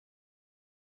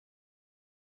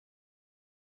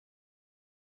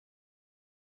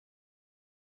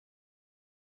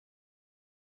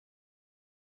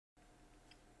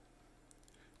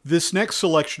This next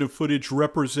selection of footage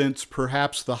represents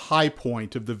perhaps the high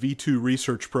point of the V2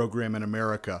 research program in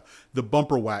America, the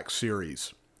Bumper WAC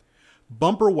series.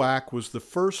 Bumper WAC was the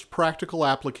first practical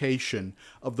application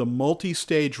of the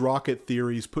multi-stage rocket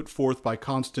theories put forth by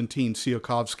Konstantin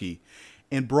Tsiolkovsky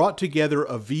and brought together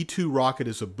a V2 rocket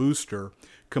as a booster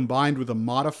combined with a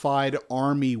modified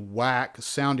Army WAC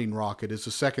sounding rocket as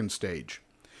a second stage.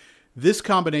 This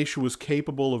combination was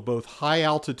capable of both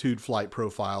high-altitude flight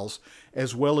profiles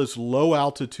as well as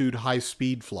low-altitude,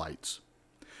 high-speed flights.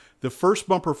 The first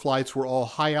bumper flights were all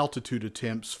high-altitude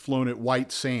attempts flown at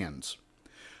White Sands.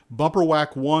 Bumper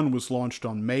WAC 1 was launched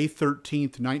on May 13,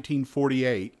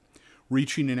 1948,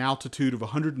 reaching an altitude of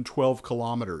 112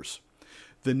 kilometers.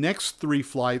 The next three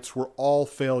flights were all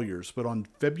failures, but on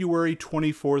February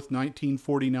 24,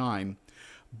 1949,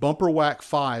 Bumper WAC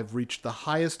 5 reached the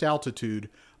highest altitude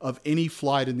of any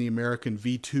flight in the American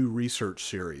V2 research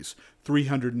series,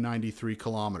 393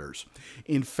 kilometers.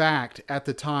 In fact, at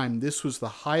the time, this was the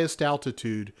highest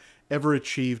altitude ever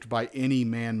achieved by any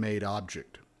man-made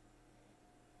object.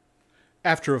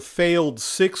 After a failed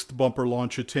sixth bumper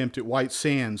launch attempt at White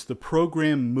Sands, the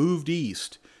program moved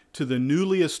east to the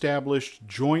newly established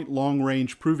Joint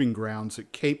Long-Range Proving Grounds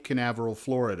at Cape Canaveral,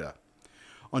 Florida.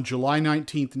 On July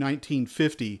 19,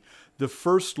 1950, the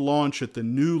first launch at the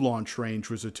new launch range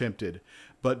was attempted,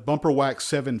 but Bumper WAC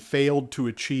 7 failed to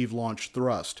achieve launch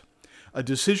thrust. A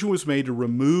decision was made to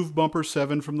remove Bumper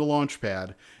 7 from the launch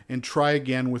pad and try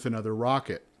again with another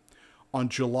rocket. On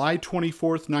July 24,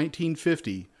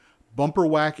 1950, Bumper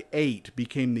WAC 8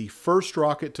 became the first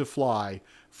rocket to fly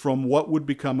from what would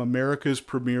become America's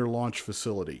premier launch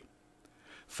facility.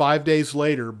 5 days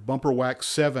later, Bumper WAC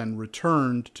 7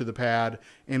 returned to the pad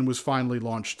and was finally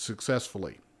launched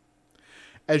successfully.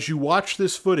 As you watch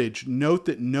this footage, note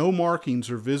that no markings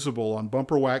are visible on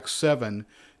Bumper WAC 7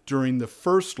 during the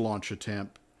first launch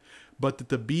attempt, but that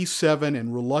the B-7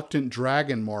 and Reluctant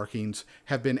Dragon markings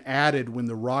have been added when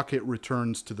the rocket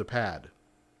returns to the pad.